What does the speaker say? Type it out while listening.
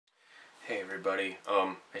Hey everybody.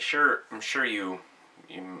 I'm sure you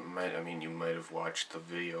might have watched the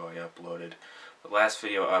video I uploaded. The last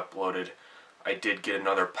video I uploaded, I did get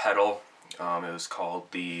another pedal. It was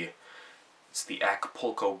called it's the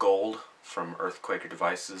Acapulco Gold from Earthquaker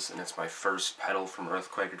Devices, and it's my first pedal from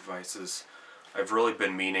Earthquaker Devices. I've really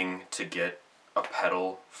been meaning to get a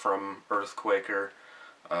pedal from Earthquaker,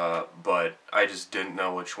 but I just didn't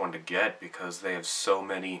know which one to get because they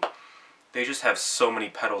just have so many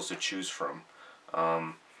pedals to choose from.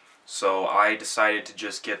 So I decided to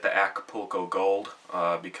just get the Acapulco Gold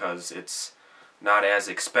because it's not as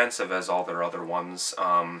expensive as all their other ones,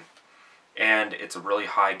 and it's a really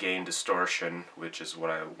high gain distortion, which is what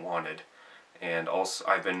I wanted. And also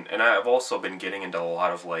I've also been getting into a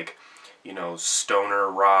lot of, like, stoner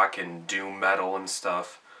rock and doom metal and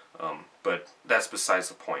stuff, but that's besides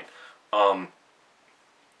the point.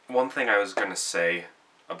 One thing I was gonna say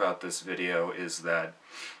about this video is that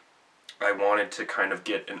I wanted to kind of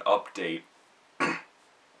get an update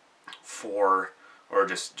or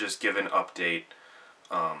just give an update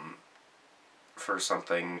for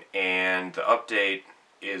something, and the update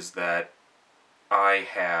is that I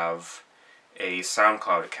have a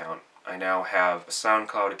SoundCloud account. I now have a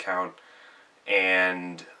SoundCloud account,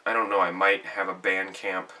 and I don't know, I might have a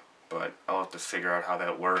Bandcamp, but I'll have to figure out how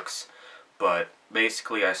that works. But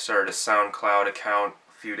basically I started a SoundCloud account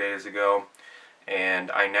a few days ago,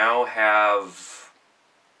 and I now have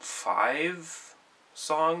 5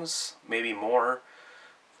 songs, maybe more,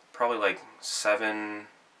 probably like 7,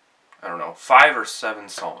 I don't know, 5 or 7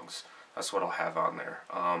 songs. That's what I'll have on there.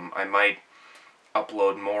 I might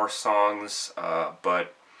upload more songs,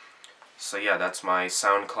 so yeah, that's my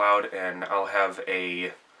SoundCloud, and I'll have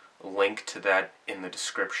a link to that in the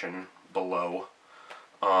description below.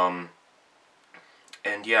 And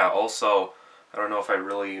yeah, also, I don't know if I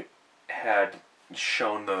really had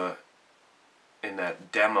shown in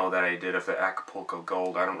that demo that I did of the Acapulco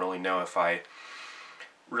Gold, I don't really know if I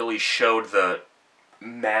really showed the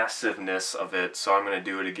massiveness of it, so I'm going to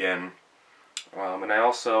do it again. And I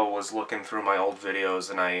also was looking through my old videos,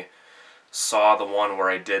 and I saw the one where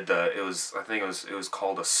I did I think it was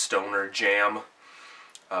called a stoner jam,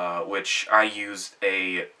 which I used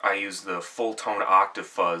the full tone octave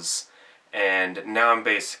fuzz, and now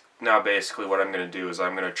basically what I'm going to do is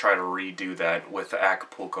I'm going to try to redo that with the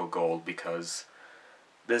Acapulco Gold, because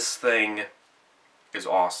this thing is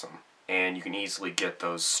awesome, and you can easily get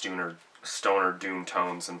those stoner doom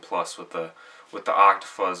tones, and plus with the octave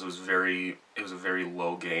fuzz, it was a very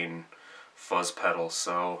low gain fuzz pedal,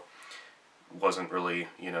 so it wasn't really,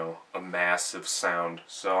 a massive sound.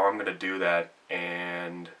 So I'm going to do that,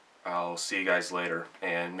 and I'll see you guys later,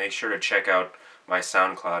 and make sure to check out my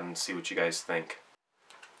SoundCloud and see what you guys think.